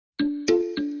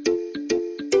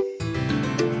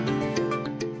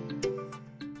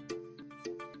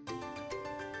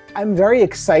I'm very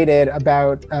excited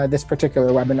about this particular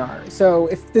webinar. So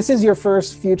if this is your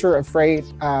first Future of Freight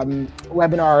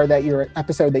episode that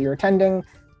you're attending,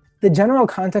 the general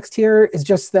context here is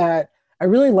just that I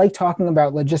really like talking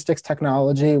about logistics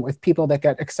technology with people that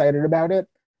get excited about it.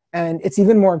 And it's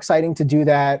even more exciting to do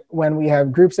that when we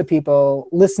have groups of people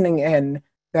listening in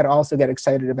that also get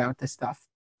excited about this stuff.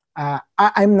 I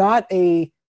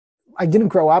didn't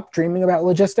grow up dreaming about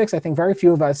logistics. I think very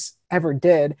few of us ever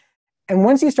did. And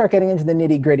once you start getting into the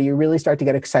nitty gritty, you really start to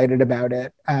get excited about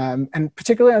it. And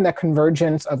particularly on that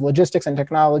convergence of logistics and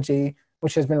technology,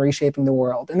 which has been reshaping the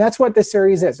world. And that's what this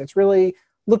series is. It's really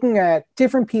looking at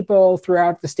different people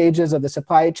throughout the stages of the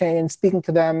supply chain, speaking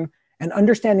to them, and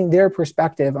understanding their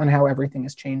perspective on how everything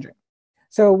is changing.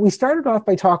 So we started off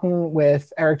by talking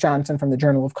with Eric Johnson from the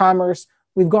Journal of Commerce.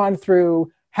 We've gone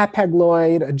through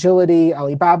Hapag-Lloyd, Agility,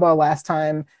 Alibaba last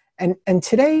time. And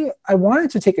today, I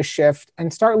wanted to take a shift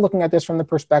and start looking at this from the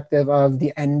perspective of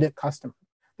the end customer,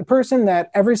 the person that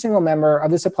every single member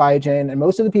of the supply chain and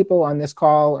most of the people on this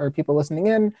call or people listening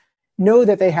in know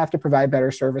that they have to provide better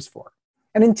service for.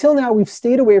 And until now, we've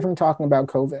stayed away from talking about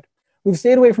COVID. We've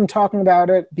stayed away from talking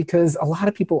about it because a lot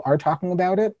of people are talking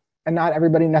about it, and not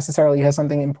everybody necessarily has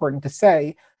something important to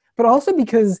say, but also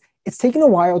because it's taken a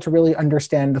while to really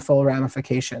understand the full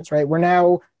ramifications, right? We're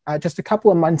now just a couple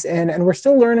of months in, and we're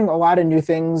still learning a lot of new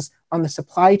things on the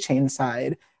supply chain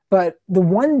side. But the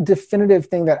one definitive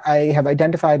thing that I have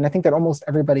identified, and I think that almost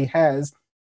everybody has,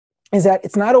 is that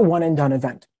it's not a one and done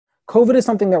event. COVID is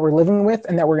something that we're living with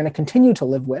and that we're going to continue to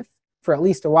live with for at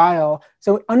least a while.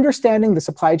 So understanding the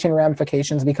supply chain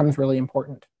ramifications becomes really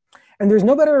important. And there's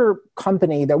no better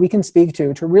company that we can speak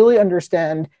to really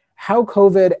understand how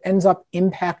COVID ends up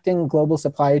impacting global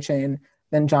supply chain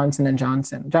than Johnson &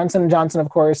 Johnson. Johnson & Johnson, of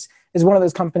course, is one of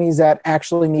those companies that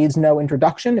actually needs no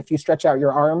introduction. If you stretch out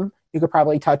your arm, you could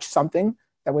probably touch something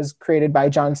that was created by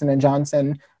Johnson &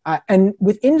 Johnson. And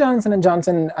within Johnson &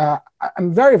 Johnson,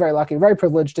 I'm very, very lucky, very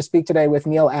privileged to speak today with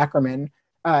Neil Ackerman.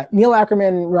 Neil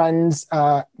Ackerman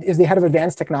is the head of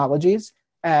advanced technologies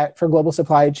for global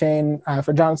supply chain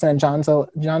for Johnson &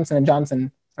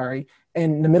 Johnson,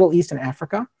 in the Middle East and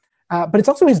Africa. But it's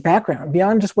also his background,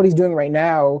 beyond just what he's doing right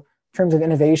now in terms of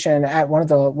innovation at one of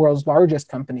the world's largest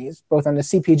companies, both on the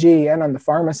CPG and on the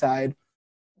pharma side.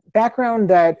 Background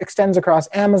that extends across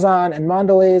Amazon and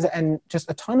Mondelez and just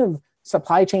a ton of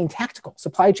tactical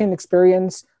supply chain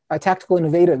experience, tactical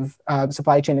innovative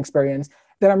supply chain experience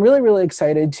that I'm really, really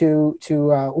excited to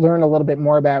learn a little bit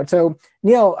more about. So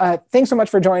Neil, thanks so much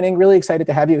for joining. Really excited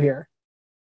to have you here.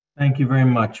 Thank you very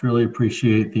much. Really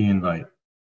appreciate the invite.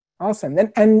 Awesome.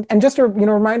 And just a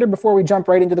reminder before we jump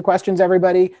right into the questions,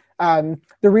 everybody, the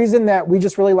reason that we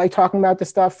just really like talking about this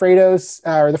stuff, Freightos,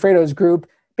 or the Freightos group,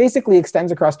 basically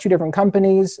extends across two different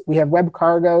companies. We have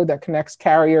WebCargo that connects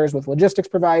carriers with logistics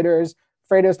providers,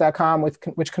 Freightos.com,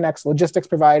 which connects logistics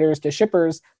providers to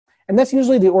shippers. And that's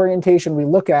usually the orientation we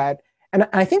look at. And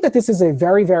I think that this is a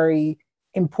very, very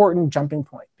important jumping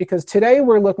point, because today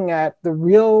we're looking at the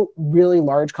really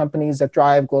large companies that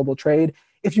drive global trade.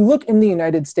 If you look in the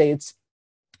United States,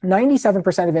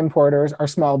 97% of importers are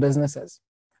small businesses,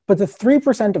 but the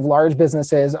 3% of large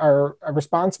businesses are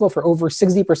responsible for over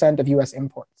 60% of US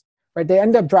imports, right? They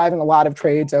end up driving a lot of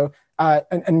trade. So,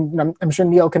 and I'm sure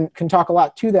Neil can talk a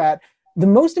lot to that. The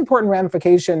most important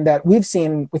ramification that we've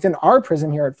seen within our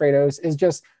prism here at Freightos is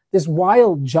just this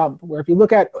wild jump, where if you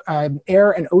look at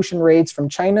air and ocean rates from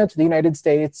China to the United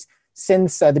States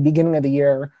since the beginning of the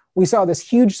year, we saw this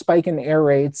huge spike in air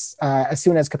rates as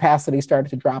soon as capacity started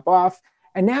to drop off.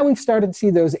 And now we've started to see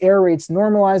those air rates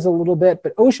normalize a little bit,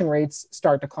 but ocean rates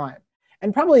start to climb.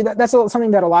 And probably that's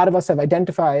something that a lot of us have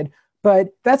identified,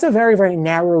 but that's a very, very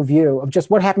narrow view of just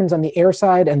what happens on the air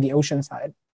side and the ocean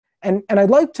side. And I'd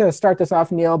like to start this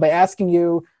off, Neil, by asking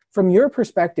you, from your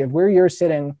perspective, where you're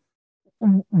sitting,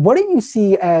 what do you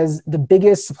see as the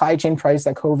biggest supply chain price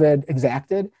that COVID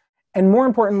exacted? And more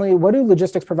importantly, what do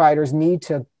logistics providers need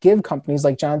to give companies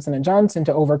like Johnson & Johnson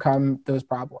to overcome those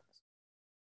problems?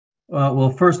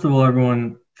 Well, first of all,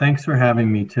 everyone, thanks for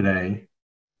having me today.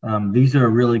 These are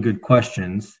really good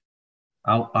questions.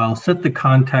 I'll set the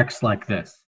context like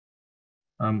this.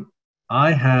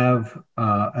 I have,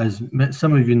 as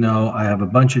some of you know, I have a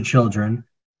bunch of children,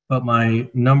 but my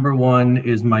number one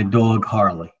is my dog,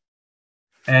 Harley.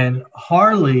 And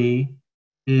Harley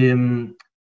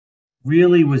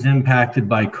really was impacted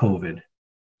by COVID,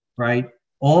 right?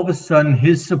 All of a sudden,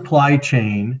 his supply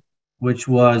chain, which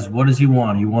was, what does he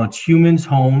want? He wants humans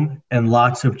home and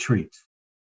lots of treats.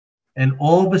 And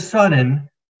all of a sudden,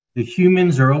 the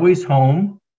humans are always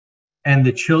home and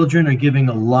the children are giving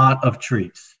a lot of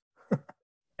treats.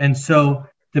 And so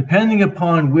depending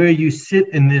upon where you sit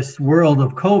in this world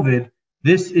of COVID,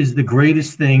 this is the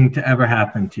greatest thing to ever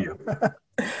happen to you.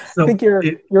 So I think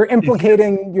you're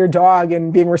implicating your dog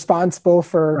in being responsible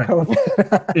for right.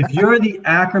 COVID. If you're the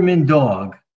Ackerman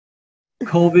dog,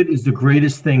 COVID is the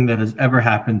greatest thing that has ever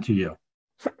happened to you.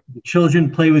 The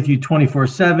children play with you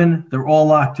 24/7. They're all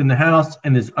locked in the house,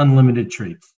 and there's unlimited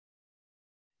treats.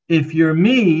 If you're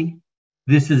me,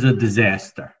 this is a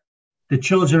disaster. The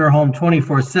children are home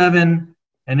 24/7,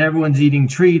 and everyone's eating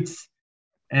treats.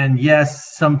 And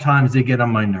yes, sometimes they get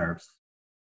on my nerves.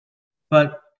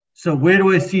 But so where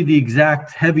do I see the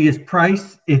exact heaviest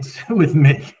price? It's with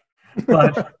me.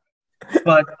 But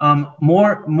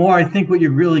more, I think what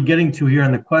you're really getting to here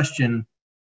on the question,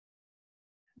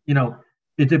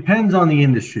 it depends on the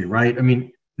industry, right? I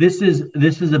mean, this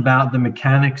is about the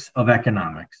mechanics of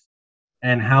economics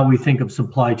and how we think of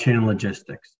supply chain and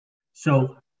logistics.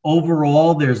 So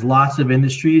overall, there's lots of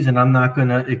industries, and I'm not going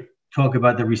to talk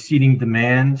about the receding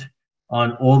demand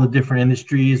on all the different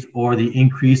industries or the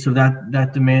increase of that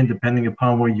demand depending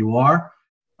upon where you are.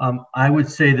 I would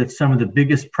say that some of the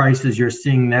biggest prices you're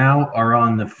seeing now are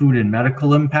on the food and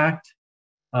medical impact.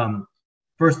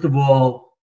 First of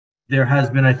all, there has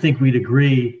been, I think we'd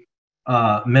agree,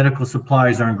 medical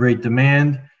supplies are in great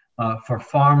demand. For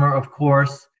pharma, of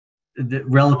course,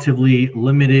 relatively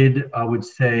limited, I would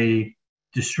say,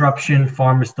 disruption.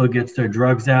 Pharma still gets their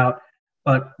drugs out.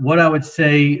 But what I would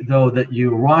say, though, that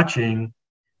you're watching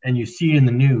and you see in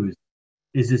the news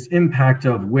is this impact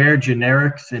of where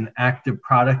generics and active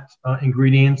product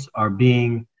ingredients are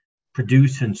being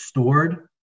produced and stored.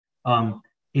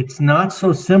 It's not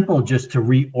so simple just to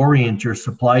reorient your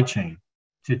supply chain,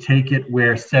 to take it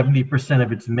where 70%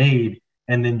 of it's made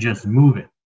and then just move it.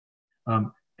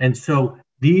 And so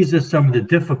these are some of the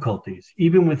difficulties.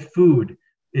 Even with food,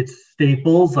 it's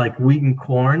staples like wheat and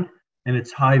corn, and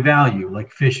it's high value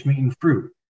like fish, meat, and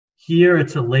fruit. Here,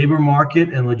 it's a labor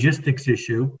market and logistics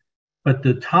issue, but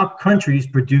the top countries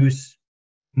produce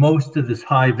most of this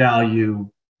high value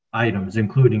items,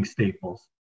 including staples.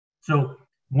 So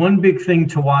one big thing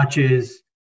to watch is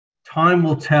time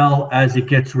will tell as it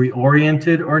gets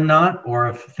reoriented or not, or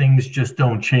if things just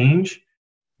don't change.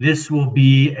 This will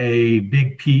be a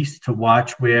big piece to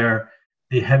watch where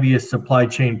the heaviest supply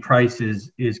chain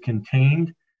prices is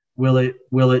contained. Will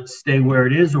it stay where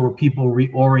it is, or will people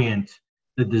reorient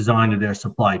the design of their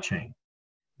supply chain?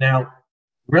 Now,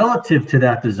 relative to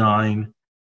that design,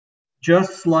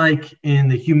 just like in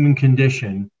the human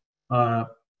condition,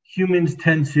 humans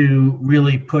tend to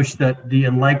really push that the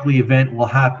unlikely event will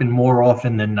happen more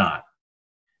often than not.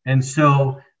 And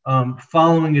so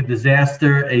following a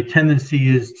disaster, a tendency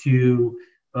is to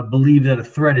believe that a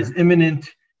threat is imminent,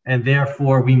 and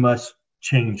therefore we must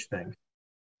change things.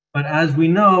 But as we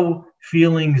know,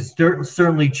 feelings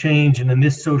certainly change, and in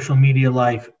this social media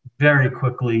life, very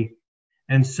quickly.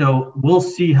 And so we'll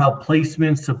see how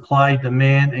placement, supply,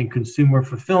 demand, and consumer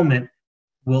fulfillment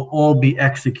will all be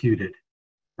executed,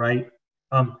 right?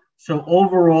 So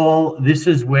overall, this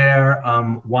is where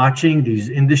I'm watching these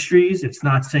industries. It's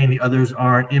not saying the others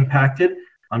aren't impacted.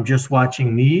 I'm just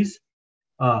watching these.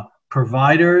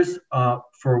 Providers,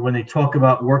 for when they talk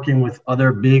about working with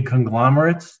other big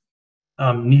conglomerates,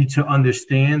 need to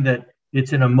understand that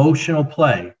it's an emotional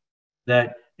play,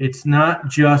 that it's not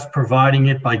just providing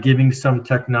it by giving some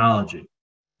technology.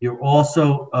 You're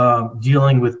also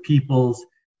dealing with people's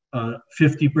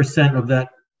 50% of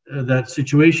that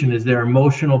situation is their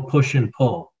emotional push and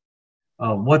pull.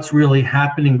 What's really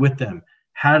happening with them?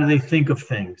 How do they think of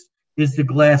things? Is the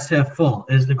glass half full?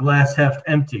 Is the glass half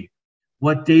empty?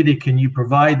 What data can you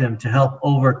provide them to help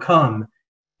overcome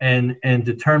and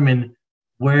determine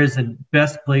where's the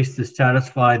best place to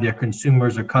satisfy their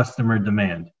consumers or customer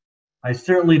demand? I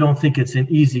certainly don't think it's an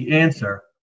easy answer,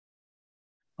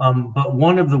 but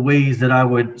one of the ways that I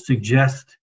would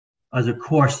suggest as a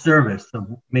core service of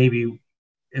maybe,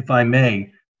 if I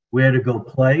may, where to go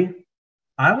play,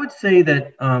 I would say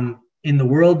that in the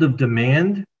world of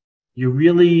demand,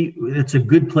 it's a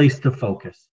good place to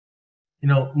focus.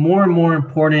 More and more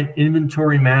important,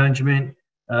 inventory management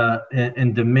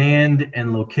and demand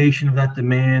and location of that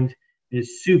demand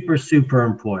is super, super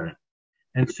important.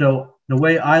 And so the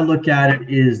way I look at it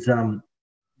is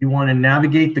you want to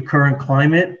navigate the current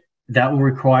climate. That will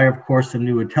require, of course, some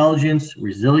new intelligence,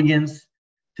 resilience,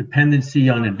 dependency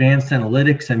on advanced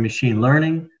analytics and machine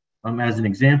learning, as an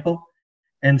example.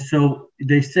 And so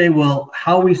they say, well,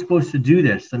 how are we supposed to do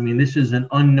this? I mean, this is an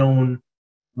unknown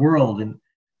world. And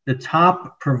the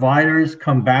top providers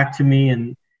come back to me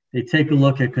and they take a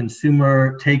look at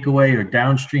consumer takeaway or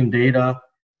downstream data.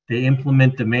 They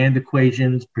implement demand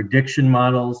equations, prediction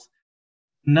models,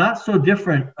 not so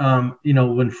different,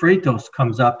 when Freightos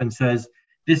comes up and says,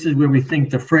 this is where we think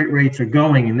the freight rates are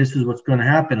going and this is what's going to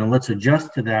happen, and let's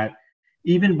adjust to that,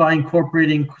 even by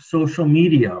incorporating social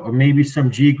media or maybe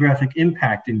some geographic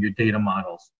impact in your data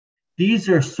models. These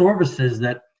are services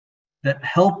that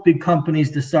help big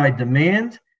companies decide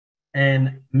demand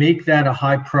and make that a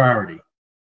high priority.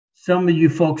 Some of you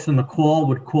folks on the call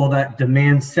would call that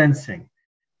demand sensing,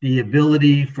 the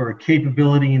ability for a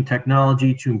capability and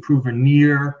technology to improve a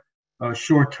near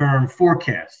short-term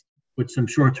forecast with some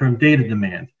short-term data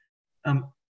demand. I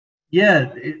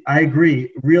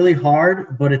agree, really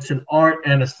hard, but it's an art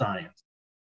and a science.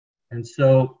 And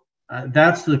so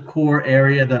that's the core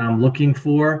area that I'm looking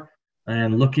for,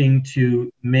 and looking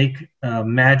to make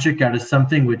magic out of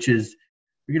something which is,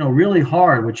 really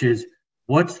hard, which is,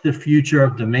 what's the future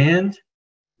of demand?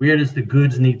 Where does the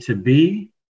goods need to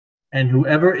be? And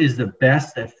whoever is the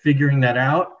best at figuring that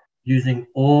out, using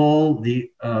all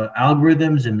the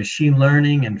algorithms and machine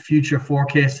learning and future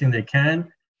forecasting they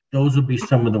can, those will be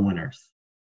some of the winners.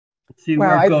 Let's see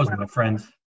where it goes, my friends.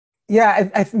 Yeah,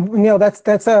 Neil,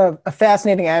 that's a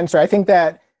fascinating answer. I think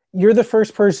that you're the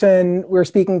first person we're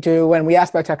speaking to when we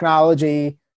ask about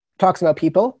technology talks about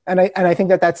people, and I think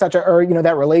that's such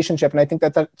that relationship, and I think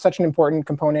that's such an important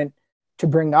component to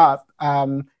bring up,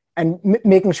 and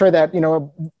making sure that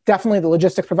definitely the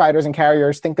logistics providers and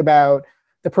carriers think about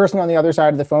the person on the other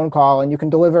side of the phone call, and you can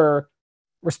deliver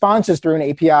responses through an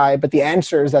API, but the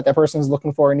answers that person is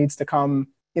looking for needs to come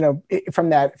from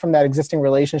that existing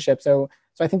relationship. So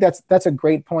I think that's a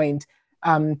great point.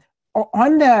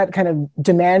 On that kind of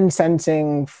demand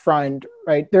sensing front,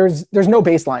 right? There's no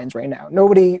baselines right now.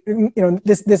 Nobody,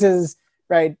 this is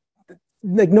right.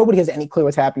 Like nobody has any clue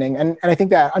what's happening, and I think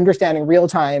that understanding real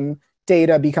time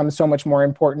data becomes so much more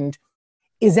important.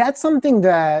 Is that something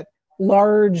that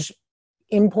large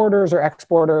importers or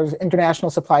exporters, international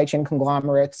supply chain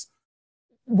conglomerates,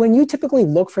 when you typically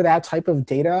look for that type of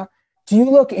data, do you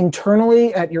look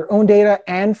internally at your own data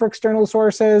and for external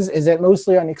sources? Is it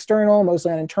mostly on external,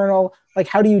 mostly on internal? Like,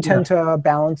 how do you tend to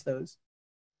balance those?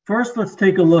 First, let's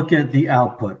take a look at the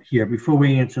output here before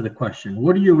we answer the question.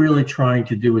 What are you really trying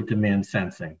to do with demand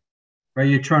sensing? Right?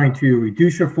 You're trying to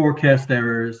reduce your forecast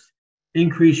errors,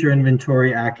 increase your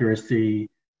inventory accuracy,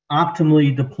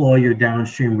 optimally deploy your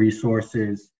downstream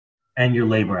resources and your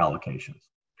labor allocations.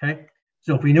 Okay?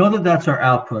 So if we know that that's our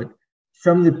output,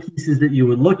 some of the pieces that you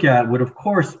would look at would, of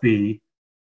course, be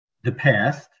the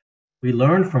past. We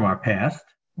learn from our past,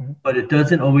 but it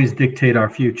doesn't always dictate our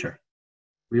future.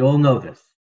 We all know this.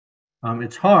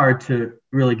 It's hard to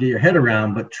really get your head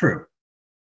around, but true.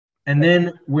 And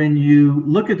then when you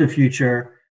look at the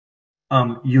future,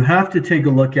 you have to take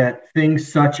a look at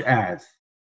things such as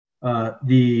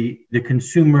the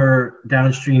consumer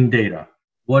downstream data.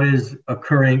 What is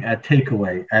occurring at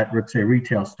takeaway at, let's say,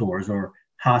 retail stores or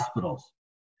hospitals?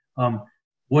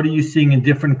 What are you seeing in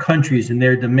different countries in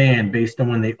their demand based on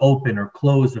when they open or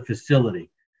close a facility?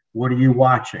 What are you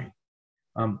watching?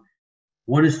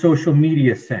 What is social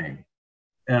media saying?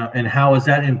 And how is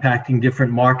that impacting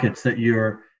different markets that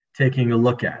you're taking a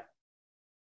look at?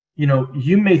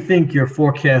 You may think your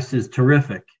forecast is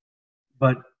terrific,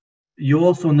 but you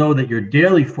also know that your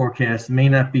daily forecast may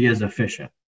not be as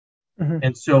efficient.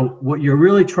 And so what you're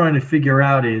really trying to figure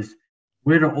out is,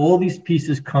 where do all these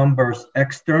pieces come both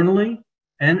externally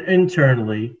and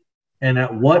internally, and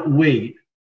at what weight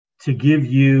to give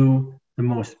you the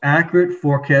most accurate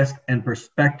forecast and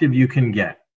perspective you can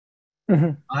get?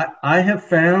 I have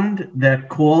found that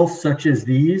calls such as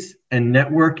these and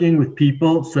networking with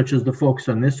people such as the folks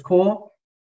on this call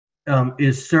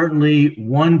is certainly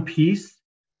one piece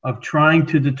of trying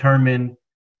to determine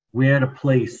where to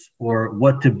place or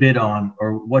what to bid on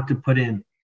or what to put in.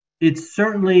 It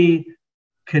certainly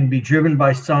can be driven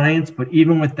by science, but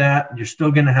even with that, you're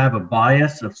still going to have a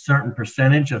bias of certain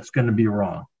percentage that's going to be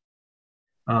wrong.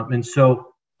 And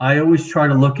so I always try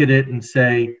to look at it and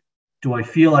say, do I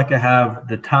feel like I have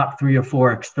the top 3 or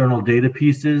 4 external data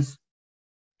pieces,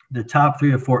 the top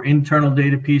 3 or 4 internal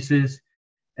data pieces,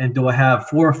 and do I have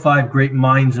 4 or 5 great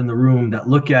minds in the room that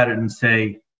look at it and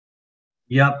say,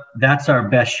 yep, that's our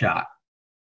best shot.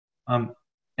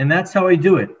 And that's how I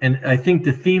do it. And I think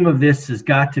the theme of this has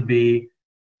got to be,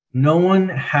 no one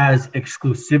has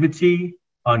exclusivity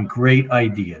on great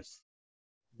ideas.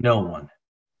 No one.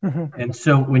 And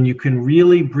so when you can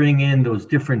really bring in those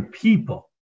different people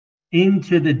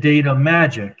into the data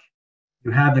magic,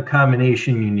 you have the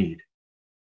combination you need.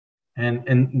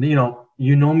 And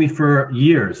you know me for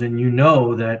years, and you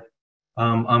know that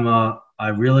I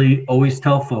really always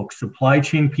tell folks, supply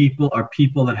chain people are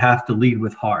people that have to lead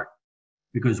with heart.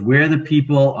 because we're the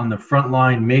people on the front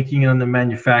line making it on the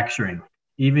manufacturing,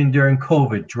 even during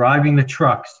COVID, driving the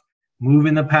trucks,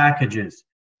 moving the packages,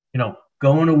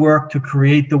 going to work to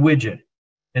create the widget.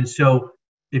 And so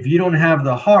if you don't have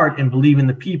the heart and believe in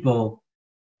the people,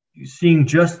 seeing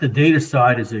just the data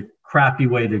side is a crappy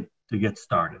way to get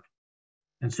started.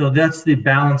 And so that's the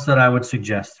balance that I would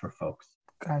suggest for folks.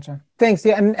 Gotcha. Thanks.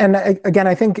 Yeah, and again,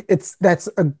 I think that's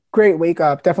a great wake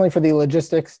up, definitely for the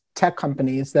logistics tech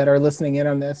companies that are listening in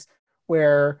on this,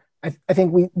 where I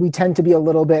think we tend to be a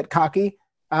little bit cocky,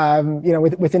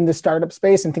 within the startup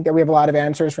space, and think that we have a lot of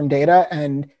answers from data.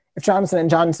 And if Johnson &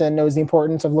 Johnson knows the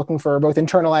importance of looking for both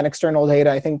internal and external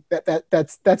data, I think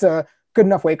that's a good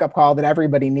enough wake up call that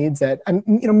everybody needs it. And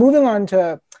moving on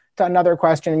to another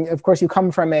question. Of course, you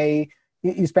come from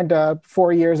you spent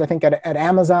 4 years, I think, at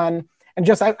Amazon. And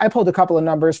just I pulled a couple of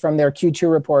numbers from their Q2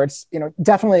 reports.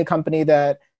 Definitely a company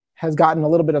that has gotten a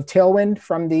little bit of tailwind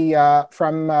from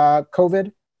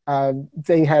COVID.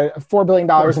 They had $4 billion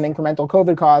in incremental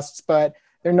COVID costs, but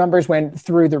their numbers went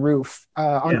through the roof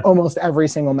on almost every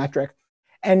single metric.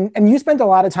 And you spent a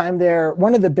lot of time there.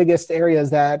 One of the biggest areas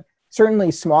that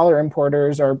certainly smaller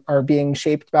importers are being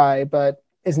shaped by, but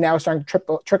is now starting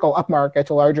to trickle upmarket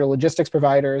to larger logistics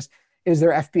providers, is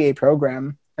their FBA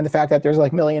program. And the fact that there's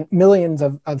like millions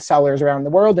of sellers around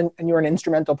the world, and you're an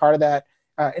instrumental part of that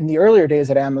in the earlier days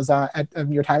at Amazon,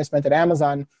 of your time spent at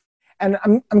Amazon. And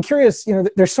I'm curious,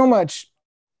 there's so much,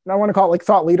 I want to call it like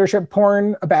thought leadership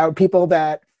porn about people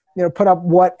that put up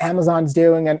what Amazon's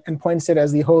doing and points it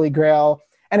as the holy grail.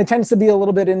 And it tends to be a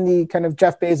little bit in the kind of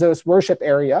Jeff Bezos worship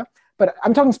area. But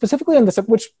I'm talking specifically on this,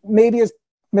 which maybe is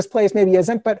misplaced, maybe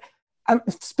isn't, but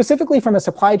specifically from a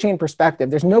supply chain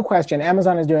perspective, there's no question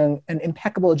Amazon is doing an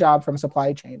impeccable job from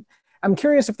supply chain. I'm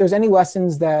curious if there's any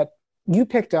lessons that you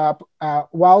picked up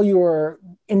while you were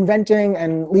inventing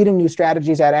and leading new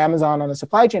strategies at Amazon on a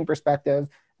supply chain perspective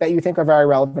that you think are very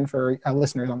relevant for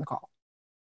listeners on the call.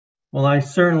 Well, I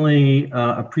certainly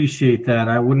appreciate that.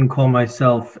 I wouldn't call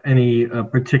myself any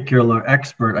particular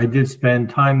expert. I did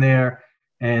spend time there.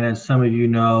 And as some of you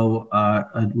know,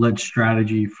 I led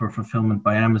strategy for fulfillment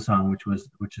by Amazon,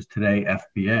 which is today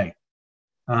FBA.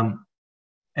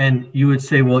 And you would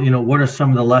say, well, what are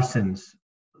some of the lessons?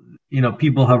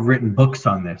 People have written books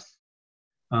on this.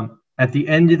 At the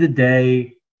end of the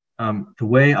day, the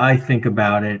way I think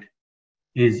about it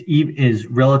is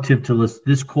relative to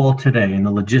this call today in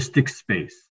the logistics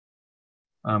space.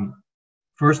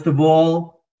 First of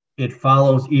all, it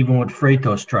follows even what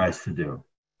Freightos tries to do.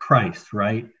 Price,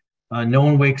 right? No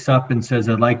one wakes up and says,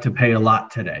 I'd like to pay a lot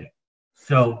today.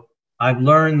 So I've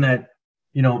learned that,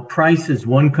 price is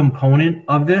one component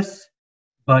of this,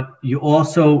 but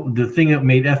the thing that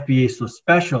made FBA so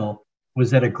special was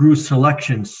that it grew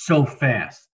selection so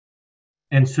fast.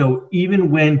 And so even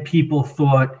when people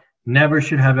thought never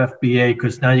should have FBA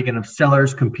because now you're going to have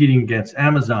sellers competing against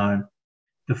Amazon,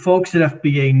 the folks at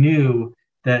FBA knew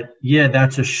that,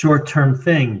 that's a short-term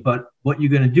thing, but what you're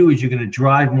going to do is you're going to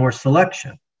drive more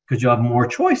selection because you'll have more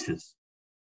choices.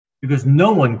 Because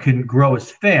no one can grow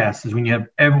as fast as when you have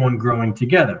everyone growing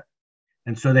together.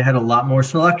 And so they had a lot more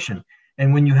selection.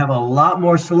 And when you have a lot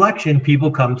more selection, people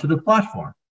come to the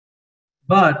platform.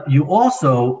 But you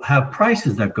also have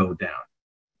prices that go down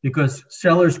because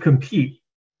sellers compete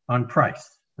on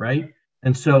price, right?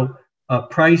 And so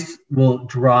price will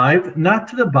drive, not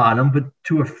to the bottom, but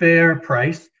to a fair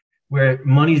price where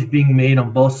money's being made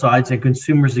on both sides and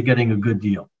consumers are getting a good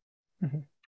deal. Mm-hmm.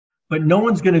 But no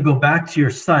one's going to go back to your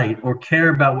site or care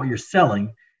about what you're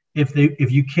selling if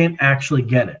you can't actually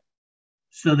get it.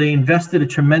 So they invested a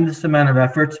tremendous amount of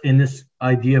efforts in this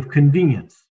idea of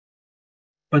convenience.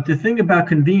 But the thing about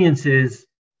convenience is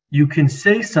you can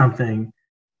say something,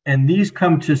 and these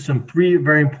come to some three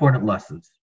very important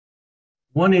lessons.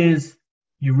 One is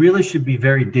you really should be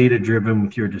very data-driven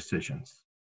with your decisions.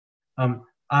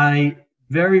 I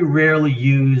very rarely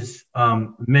use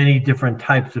many different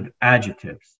types of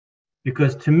adjectives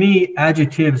because to me,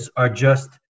 adjectives are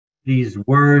just these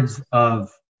words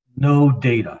of no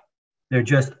data. They're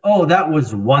just, oh, that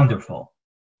was wonderful.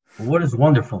 Well, what does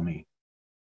wonderful mean?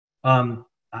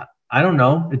 I don't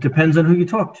know. It depends on who you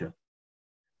talk to.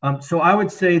 So I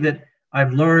would say that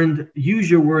I've learned, use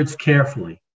your words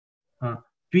carefully.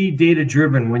 Be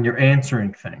data-driven when you're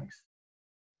answering things.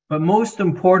 But most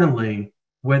importantly,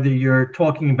 whether you're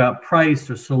talking about price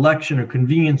or selection or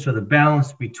convenience or the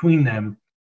balance between them,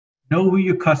 know who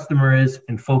your customer is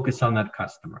and focus on that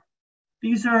customer.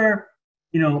 These are,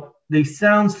 they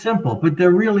sound simple, but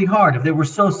they're really hard. If they were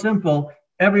so simple,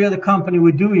 every other company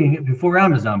was doing it before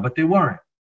Amazon, but they weren't.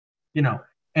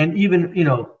 And even,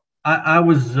 I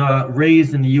was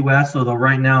raised in the U.S., although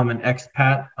right now I'm an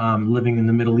expat living in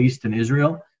the Middle East and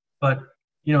Israel. But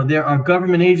there are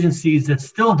government agencies that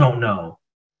still don't know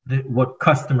what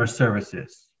customer service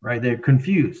is, right? They're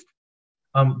confused.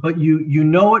 But you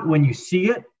know it when you see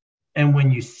it, and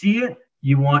when you see it,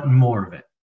 you want more of it.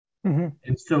 Mm-hmm.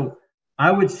 And so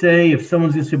I would say, if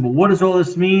someone's going to say, well, what does all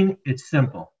this mean? It's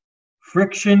simple.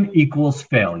 Friction equals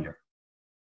failure.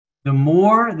 The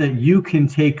more that you can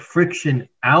take friction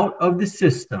out of the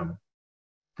system,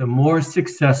 the more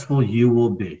successful you will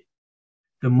be.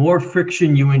 The more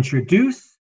friction you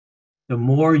introduce, the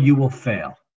more you will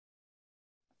fail.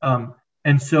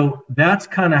 And so that's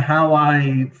kind of how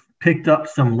I picked up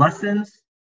some lessons.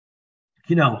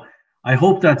 I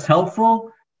hope that's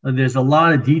helpful. There's a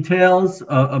lot of details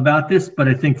about this, but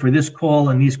I think for this call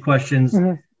and these questions,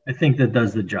 I think that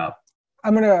does the job.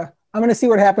 I'm gonna see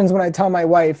what happens when I tell my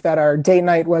wife that our date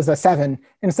night was a 7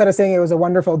 instead of saying it was a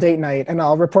wonderful date night, and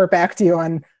I'll report back to you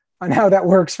on how that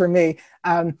works for me.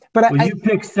 You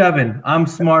pick 7. I'm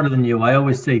smarter than you. I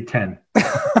always say 10.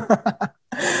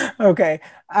 Okay,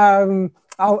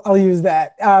 I'll use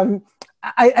that.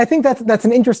 I think that's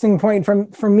an interesting point.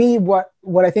 For me,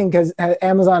 what I think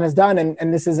Amazon has done,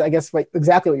 and this is, I guess,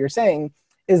 exactly what you're saying,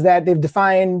 is that they've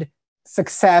defined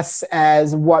success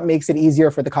as what makes it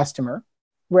easier for the customer.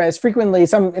 Whereas frequently,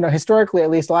 historically at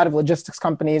least, a lot of logistics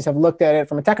companies have looked at it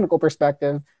from a technical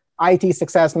perspective. IT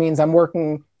success means I'm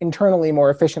working internally more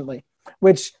efficiently,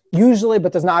 which usually,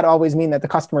 but does not always mean that the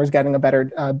customer is getting a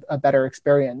better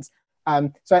experience.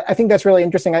 So I think that's really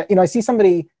interesting. I see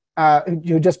somebody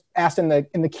who just asked in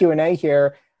the Q&A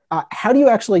here, how do you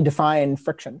actually define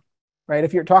friction, right?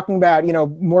 If you're talking about,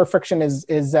 more friction is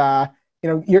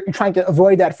you're trying to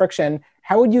avoid that friction.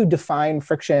 How would you define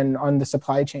friction on the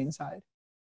supply chain side?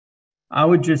 I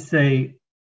would just say,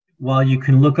 while you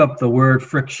can look up the word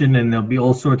friction, and there'll be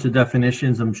all sorts of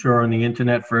definitions, I'm sure, on the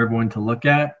internet for everyone to look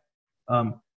at,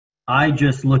 I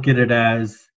just look at it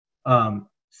as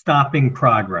stopping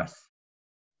progress.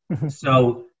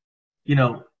 So,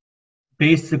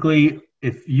 basically,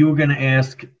 if you were going to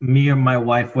ask me or my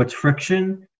wife what's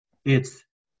friction, it's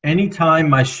anytime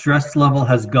my stress level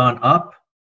has gone up,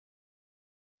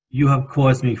 you have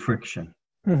caused me friction.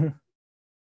 Mm-hmm.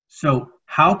 So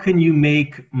how can you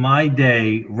make my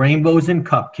day rainbows and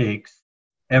cupcakes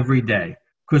every day?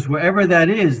 Because wherever that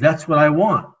is, that's what I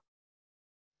want.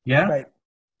 Yeah? Right.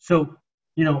 So,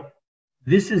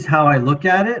 this is how I look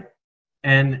at it.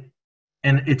 And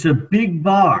it's a big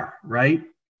bar, right?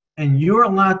 And you're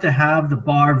allowed to have the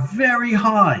bar very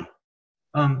high,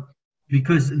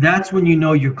 because that's when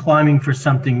you're climbing for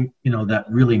something, that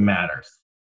really matters.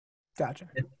 Gotcha.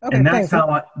 Okay, and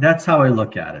that's how I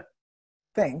look at it.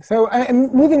 Thanks. So,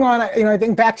 and moving on, I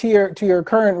think back to your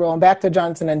current role and back to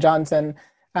Johnson & Johnson.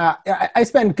 I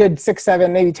spent good 6,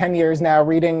 7, maybe 10 years now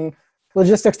reading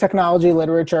logistics technology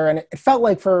literature, and it felt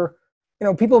like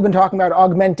people have been talking about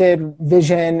augmented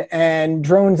vision and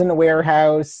drones in the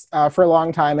warehouse for a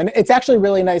long time. And it's actually a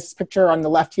really nice picture on the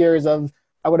left here is of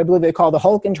what I believe they call the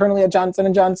Hulk internally at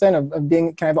Johnson & Johnson, of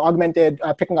being kind of augmented,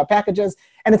 picking up packages.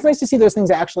 And it's nice to see those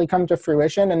things actually come to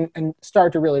fruition and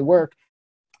start to really work.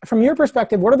 From your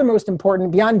perspective, what are the most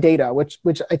important, beyond data, which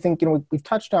I think we've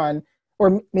touched on,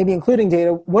 or maybe including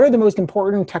data, what are the most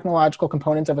important technological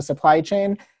components of a supply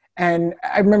chain? And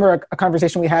I remember a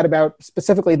conversation we had about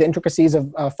specifically the intricacies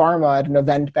of pharma at an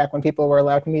event back when people were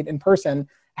allowed to meet in person.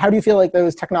 How do you feel like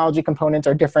those technology components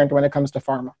are different when it comes to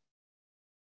pharma?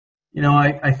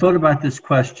 I thought about this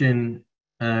question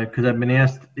because I've been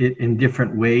asked it in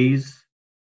different ways.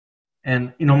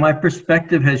 And, my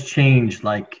perspective has changed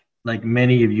like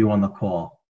many of you on the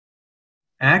call.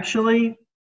 Actually,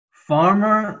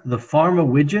 the pharma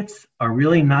widgets are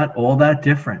really not all that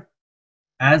different.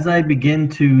 As I begin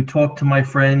to talk to my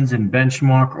friends and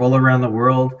benchmark all around the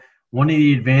world, one of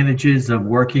the advantages of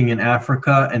working in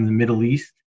Africa and the Middle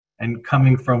East and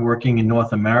coming from working in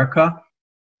North America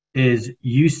is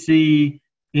you see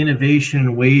innovation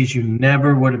in ways you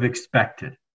never would have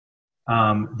expected.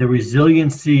 The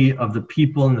resiliency of the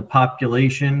people and the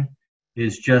population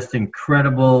is just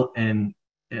incredible, and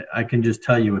I can just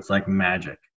tell you it's like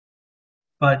magic.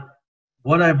 But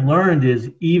what I've learned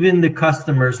is even the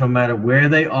customers, no matter where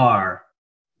they are,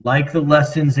 like the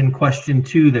lessons in question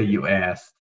 2 that you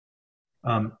asked,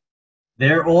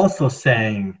 they're also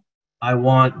saying, I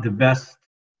want the best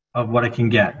of what I can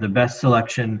get, the best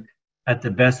selection at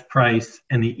the best price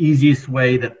and the easiest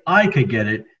way that I could get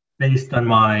it based on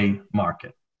my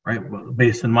market, right? Well,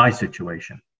 based on my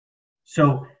situation.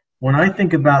 So when I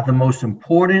think about the most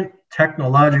important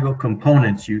technological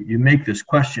components, you make this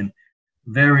question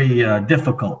very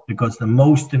difficult, because the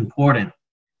most important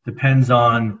depends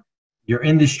on your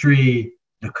industry,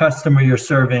 the customer you're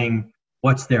serving,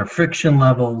 what's their friction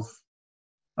levels.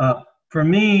 For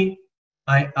me,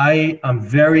 I am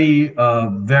very,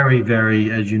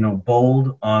 very, as you know,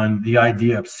 bold on the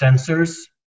idea of sensors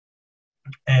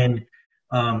and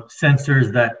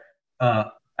sensors that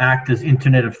act as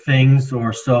Internet of Things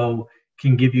or so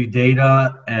can give you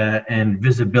data and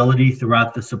visibility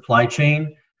throughout the supply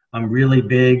chain. I'm really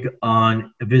big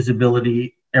on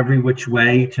visibility every which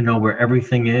way to know where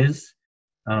everything is.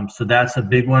 So that's a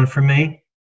big one for me.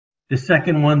 The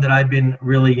second one that I've been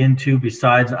really into,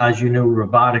 besides, as you know,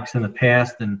 robotics in the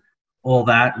past and all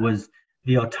that, was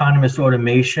the autonomous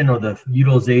automation or the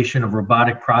utilization of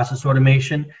robotic process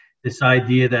automation. This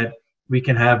idea that we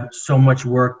can have so much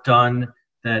work done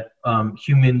that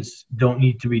humans don't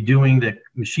need to be doing, that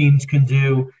machines can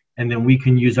do, and then we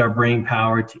can use our brain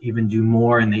power to even do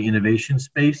more in the innovation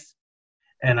space.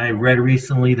 And I read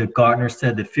recently that Gartner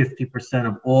said that 50%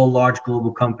 of all large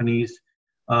global companies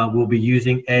will be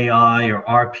using AI or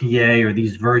RPA or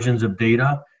these versions of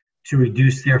data to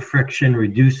reduce their friction,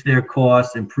 reduce their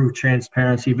costs, improve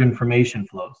transparency of information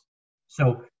flows.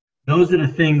 So those are the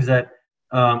things that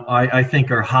I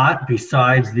think are hot,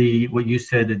 besides what you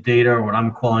said, the data, or what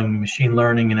I'm calling machine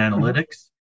learning and analytics.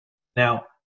 Now,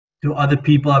 do other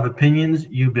people have opinions?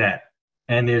 You bet.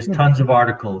 And there's tons of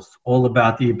articles all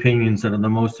about the opinions that are the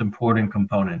most important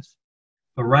components.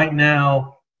 But right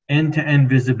now, end-to-end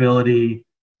visibility,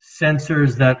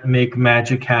 sensors that make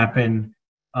magic happen,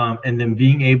 and then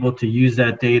being able to use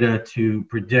that data to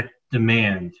predict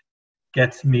demand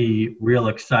gets me real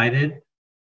excited.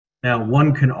 Now,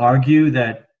 one can argue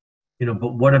that,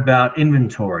 but what about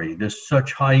inventory? There's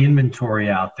such high inventory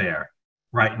out there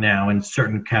right now in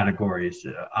certain categories.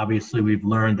 Obviously, we've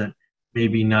learned that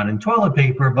maybe not in toilet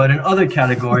paper, but in other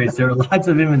categories, there are lots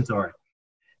of inventory.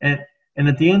 And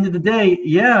at the end of the day,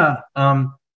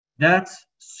 that's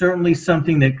certainly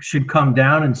something that should come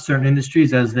down in certain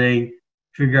industries as they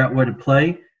figure out where to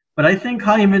play. But I think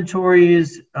high inventory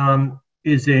is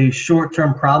a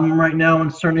short-term problem right now in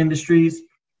certain industries,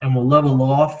 and will level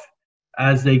off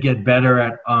as they get better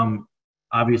at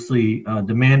obviously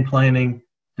demand planning,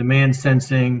 demand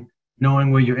sensing,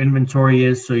 knowing where your inventory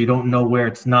is so you don't know where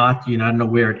it's not, you don't know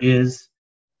where it is.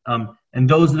 And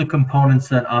those are the components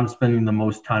that I'm spending the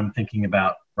most time thinking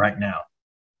about right now.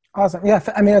 Awesome. Yeah,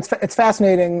 I mean, it's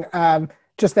fascinating,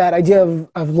 just that idea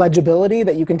of legibility,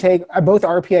 that you can take both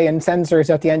RPA and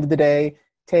sensors at the end of the day,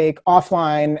 take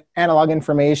offline analog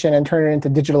information and turn it into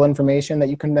digital information that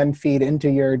you can then feed into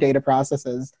your data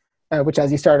processes, which,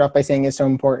 as you started off by saying, is so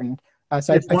important.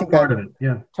 So it's I think part of it.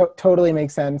 Yeah, totally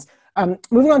makes sense.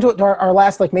 Moving on to our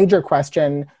last major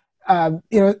question.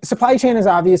 Supply chain is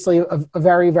obviously a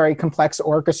very, very complex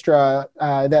orchestra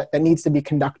that needs to be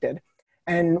conducted.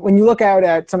 And when you look out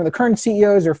at some of the current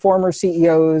CEOs or former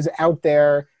CEOs out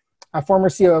there, former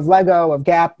CEO of Lego, of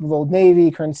Gap, of Old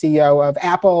Navy, current CEO of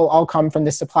Apple, all come from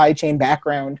this supply chain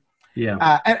background.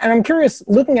 Yeah. And I'm curious,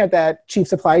 looking at that chief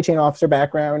supply chain officer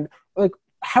background, like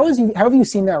how have you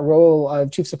seen that role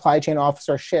of chief supply chain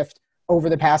officer shift over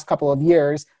the past couple of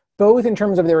years, both in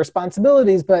terms of their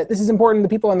responsibilities, but this is important, the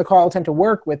people on the call tend to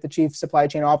work with the chief supply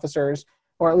chain officers,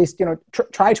 or at least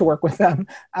try to work with them.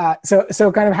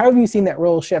 So kind of how have you seen that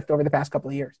role shift over the past couple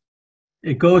of years?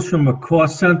 It goes from a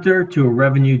cost center to a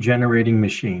revenue generating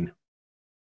machine.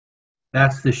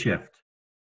 That's the shift.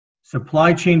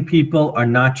 Supply chain people are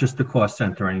not just the cost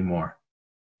center anymore.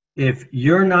 If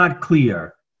you're not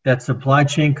clear that supply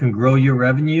chain can grow your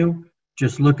revenue,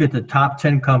 just look at the top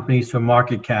 10 companies for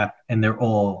market cap, and they're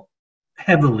all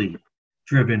heavily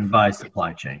driven by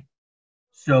supply chain.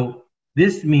 So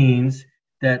this means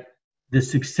that the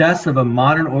success of a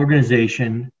modern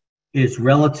organization is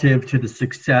relative to the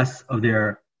success of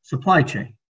their supply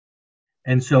chain.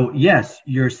 And so, yes,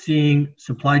 you're seeing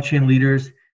supply chain leaders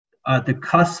at the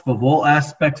cusp of all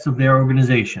aspects of their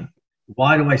organization.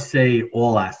 Why do I say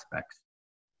all aspects?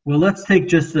 Well, let's take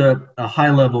just a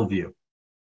high-level view.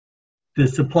 The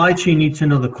supply chain needs to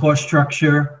know the cost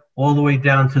structure all the way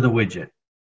down to the widget.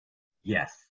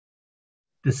 Yes.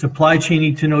 The supply chain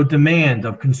needs to know demand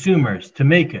of consumers to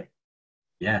make it.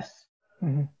 Yes.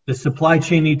 Mm-hmm. The supply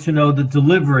chain needs to know the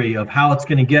delivery of how it's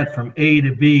going to get from A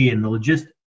to B and the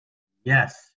logistics.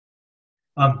 Yes.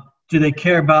 Do they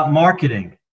care about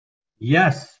marketing?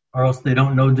 Yes, or else they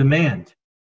don't know demand.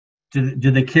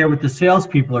 Do they care what the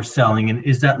salespeople are selling, and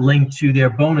is that linked to their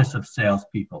bonus of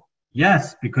salespeople?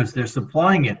 Yes, because they're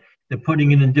supplying it. They're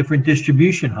putting it in different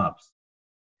distribution hubs.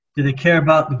 Do they care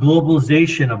about the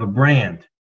globalization of a brand?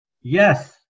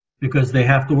 Yes, because they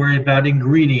have to worry about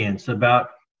ingredients, about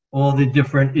all the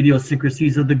different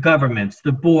idiosyncrasies of the governments,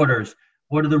 the borders,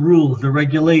 What are the rules, the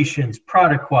regulations,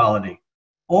 product quality?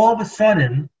 All of a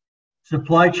sudden,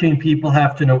 supply chain people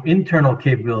have to know internal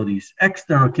capabilities,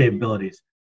 external capabilities.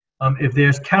 If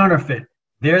there's counterfeit,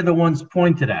 they're the ones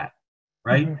pointed at,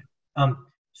 right? Mm-hmm.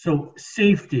 So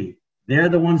safety, they're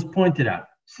the ones pointed at.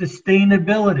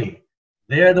 Sustainability,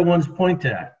 they're the ones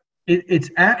pointed at. It's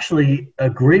actually a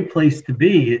great place to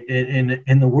be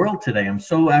in the world today. I'm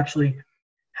so actually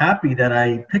happy that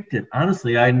I picked it.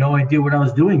 Honestly, I had no idea what I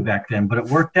was doing back then, but it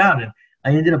worked out, and I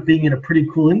ended up being in a pretty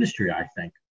cool industry, I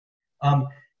think.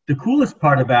 The coolest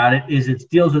part about it is it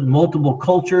deals with multiple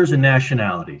cultures and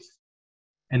nationalities.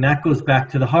 And that goes back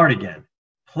to the heart again.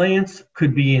 Plants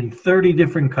could be in 30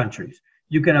 different countries.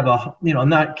 You could have I'm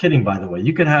not kidding, by the way.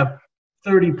 You could have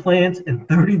 30 plants in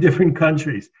 30 different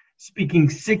countries, speaking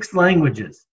 6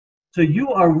 languages. So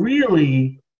you are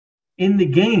really in the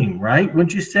game, right?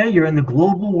 Wouldn't you say you're in the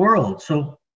global world?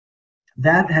 So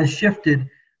that has shifted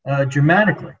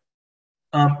dramatically.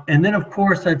 And then, of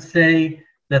course, I'd say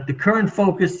that the current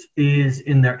focus is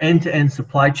in their end-to-end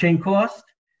supply chain cost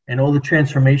and all the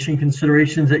transformation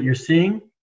considerations that you're seeing,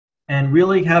 and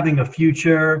really having a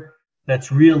future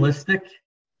that's realistic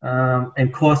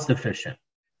and cost efficient.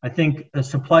 I think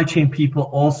supply chain people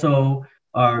also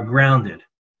are grounded.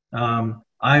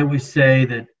 I always say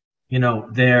that,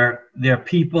 they're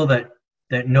people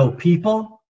that know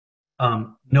people,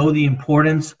 know the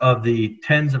importance of the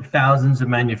tens of thousands of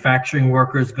manufacturing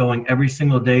workers going every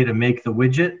single day to make the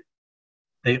widget.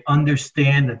 They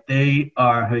understand that they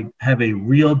have a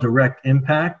real direct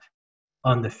impact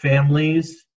on the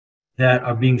families that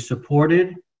are being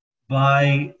supported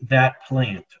by that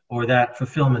plant or that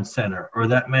fulfillment center or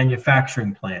that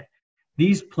manufacturing plant.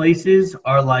 These places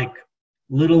are like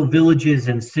little villages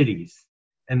and cities,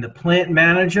 and the plant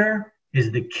manager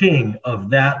is the king of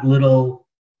that little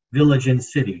village and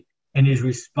city, and is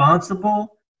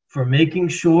responsible for making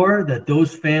sure that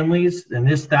those families, and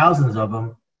there's thousands of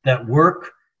them that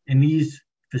work in these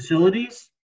facilities,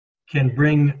 can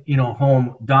bring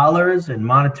home dollars and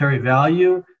monetary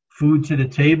value, food to the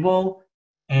table,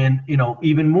 and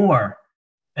even more.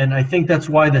 And I think that's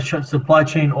why the supply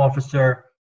chain officer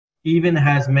even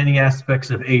has many aspects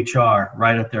of HR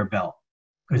right at their belt,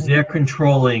 because they're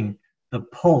controlling the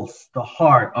pulse, the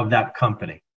heart of that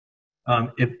company.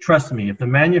 Trust me, if the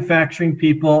manufacturing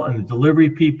people and the delivery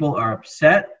people are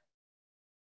upset,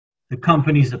 the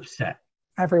company's upset.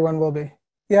 Everyone will be.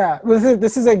 Yeah,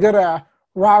 this is a good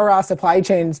rah-rah supply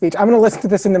chain speech. I'm going to listen to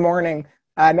this in the morning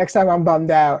next time I'm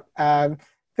bummed out.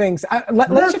 Things.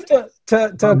 Let's shift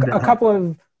to a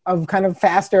couple of kind of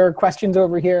faster questions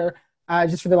over here,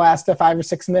 just for the last 5 or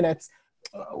 6 minutes.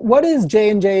 What is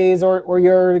J&J's or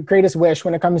your greatest wish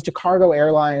when it comes to cargo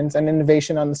airlines and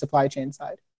innovation on the supply chain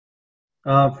side?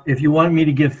 If you want me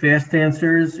to give fast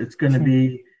answers, it's going to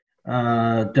be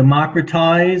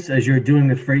democratize, as you're doing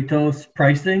with Freightos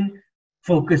pricing.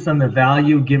 Focus on the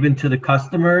value given to the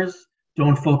customers.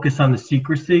 Don't focus on the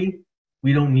secrecy.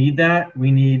 We don't need that.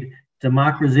 We need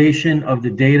democratization of the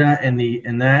data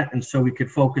and so we could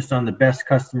focus on the best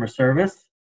customer service.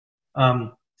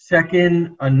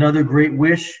 Second, another great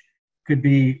wish could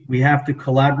be we have to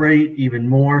collaborate even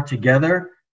more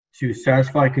together to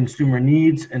satisfy consumer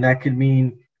needs, and that could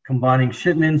mean combining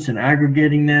shipments and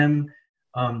aggregating them.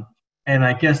 And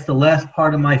I guess the last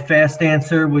part of my fast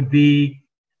answer would be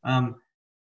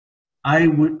I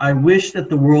wish that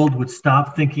the world would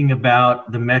stop thinking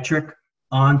about the metric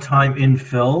on time in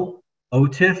fill,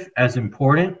 OTIF, as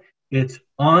important. It's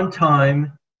on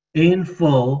time, in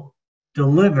full,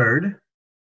 delivered,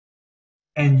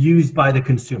 and used by the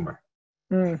consumer.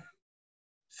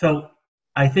 So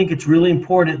I think it's really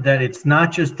important that it's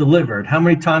not just delivered. How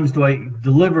many times do I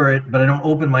deliver it, but I don't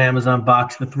open my Amazon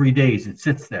box for 3 days? It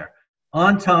sits there.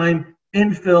 On time,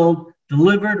 infilled,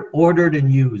 delivered, ordered,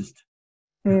 and used.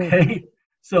 Okay?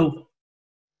 So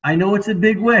I know it's a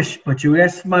big wish, but you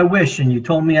asked my wish and you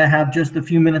told me I have just a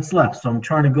few minutes left. So I'm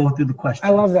trying to go through the questions.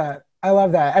 I love that.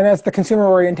 And that's the consumer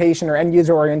orientation or end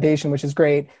user orientation, which is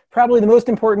great. Probably the most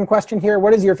important question here.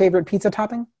 What is your favorite pizza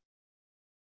topping?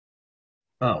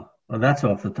 Oh, well, that's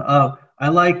off the top. I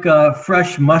like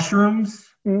fresh mushrooms.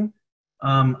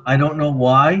 I don't know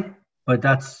why, but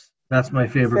that's my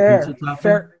favorite pizza topping.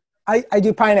 Fair. I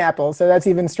do pineapple, so that's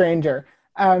even stranger.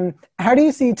 How do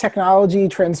you see technology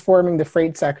transforming the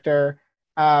freight sector,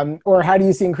 or how do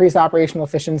you see increased operational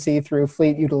efficiency through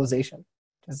fleet utilization?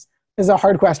 This is a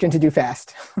hard question to do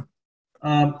fast.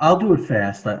 I'll do it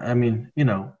fast. I mean,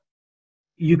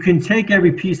 you can take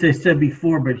every piece I said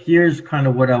before, but here's kind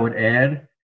of what I would add.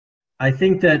 I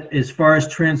think that as far as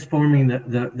transforming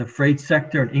the freight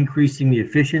sector and increasing the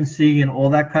efficiency and all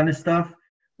that kind of stuff,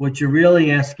 what you're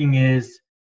really asking is,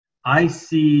 I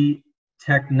see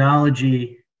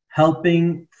technology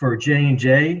helping for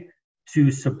J&J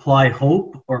to supply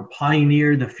hope or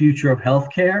pioneer the future of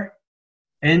healthcare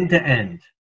end to end.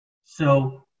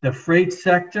 So the freight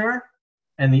sector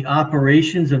and the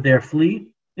operations of their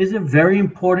fleet is a very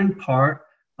important part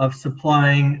of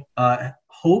supplying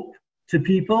hope to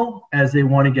people as they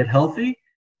want to get healthy.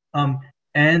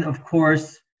 And of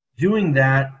course, doing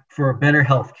that for a better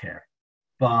healthcare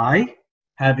by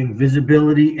having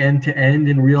visibility end to end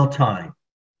in real time,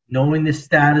 knowing the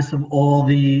status of all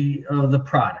the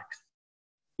products,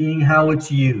 seeing how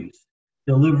it's used,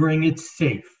 delivering it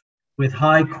safe with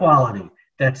high quality,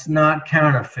 that's not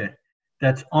counterfeit,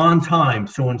 that's on time.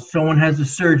 So when someone has a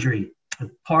surgery, the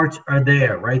parts are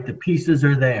there, right? The pieces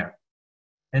are there.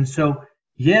 And so,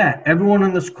 yeah, everyone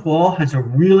on this call has a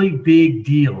really big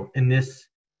deal in this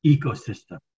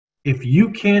ecosystem. If you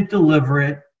can't deliver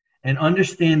it and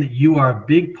understand that you are a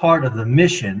big part of the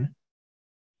mission,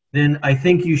 then I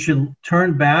think you should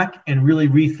turn back and really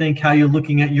rethink how you're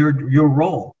looking at your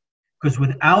role. Because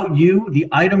without you, the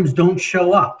items don't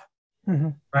show up,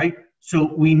 right?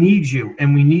 So we need you,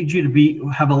 and we need you to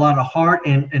have a lot of heart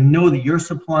and know that you're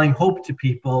supplying hope to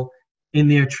people in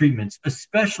their treatments,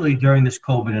 especially during this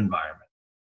COVID environment.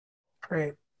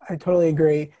 Great. I totally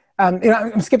agree.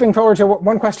 I'm skipping forward to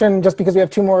one question just because we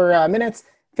have 2 more minutes.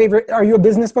 Are you a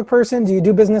business book person? Do you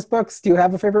do business books? Do you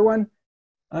have a favorite one?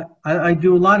 I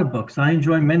do a lot of books. I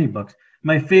enjoy many books.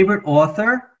 My favorite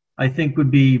author, I think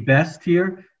would be best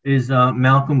here, is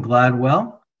Malcolm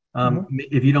Gladwell.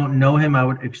 If you don't know him, I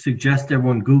would suggest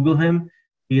everyone Google him.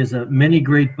 He has many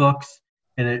great books,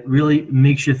 and it really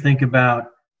makes you think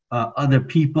about other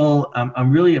people.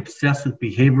 I'm really obsessed with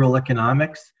behavioral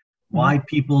economics, why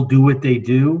people do what they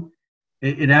do.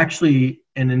 It actually,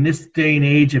 and in this day and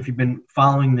age, if you've been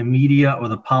following the media or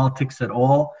the politics at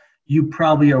all, you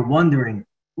probably are wondering,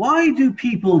 why do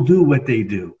people do what they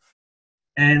do?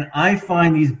 And I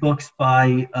find these books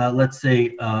by, let's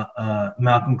say,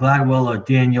 Malcolm Gladwell or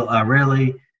Daniel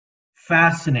Ariely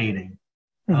fascinating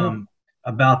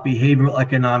about behavioral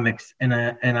economics. And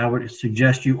I would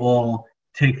suggest you all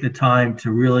take the time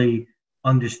to really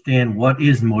understand what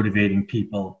is motivating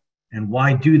people and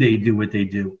why do they do what they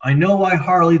do. I know why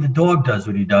Harley the dog does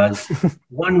what he does.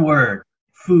 One word,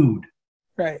 food.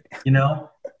 Right. You know?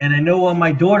 And I know why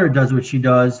my daughter does what she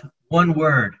does. One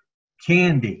word,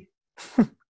 candy.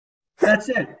 That's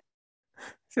it.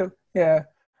 So, yeah.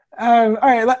 All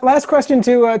right. Last question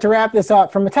to wrap this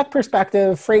up. From a tech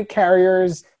perspective, freight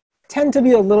carriers tend to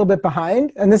be a little bit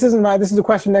behind. And this is a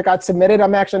question that got submitted.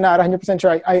 I'm actually not 100%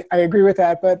 sure I agree with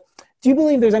that. But do you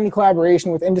believe there's any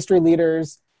collaboration with industry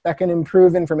leaders that can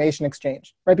improve information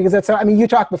exchange? Right? Because you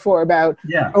talked before about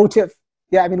OTIF.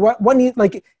 Yeah. I mean, what need,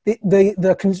 like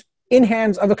the in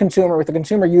hands of a consumer with the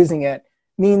consumer using it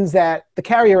means that the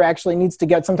carrier actually needs to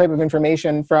get some type of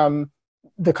information from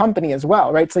the company as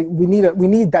well, right? So we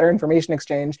need better information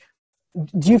exchange.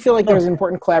 Do you feel like there's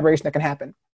important collaboration that can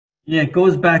happen? Yeah, it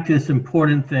goes back to this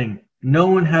important thing. No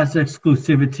one has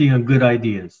exclusivity on good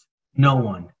ideas. No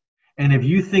one. And if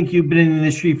you think you've been in the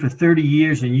industry for 30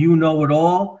 years and you know it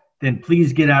all, then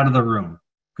please get out of the room,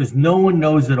 because no one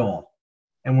knows it all.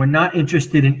 And we're not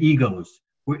interested in egos.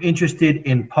 We're interested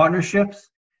in partnerships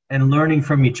and learning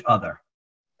from each other.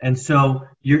 And so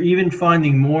you're even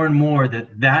finding more and more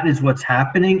that is what's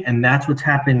happening, and that's what's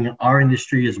happening in our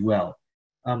industry as well.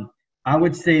 I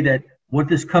would say that what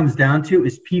this comes down to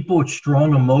is people with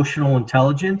strong emotional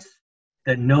intelligence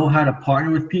that know how to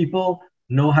partner with people,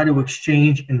 know how to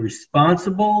exchange in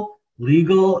responsible,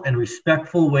 legal, and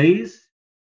respectful ways.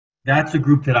 That's a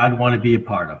group that I'd want to be a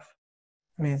part of.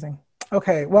 Amazing.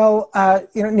 Okay. Well,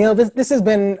 Neil, this has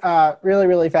been really,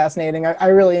 really fascinating. I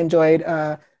really enjoyed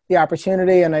the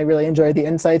opportunity, and I really enjoyed the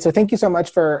insight. So thank you so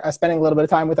much for spending a little bit of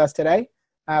time with us today.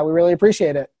 We really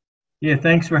appreciate it. Yeah,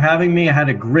 thanks for having me. I had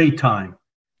a great time.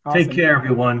 Awesome. Take care,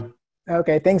 everyone.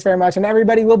 Okay, thanks very much. And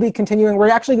everybody, will be continuing. We're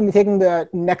actually going to be taking the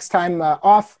next time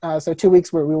off. So 2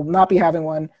 weeks where we will not be having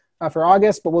one for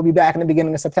August, but we'll be back in the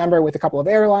beginning of September with a couple of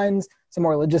airlines, some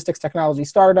more logistics technology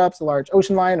startups, a large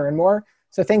ocean liner, and more.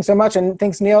 So thanks so much. And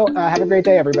thanks, Neil. Have a great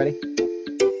day, everybody.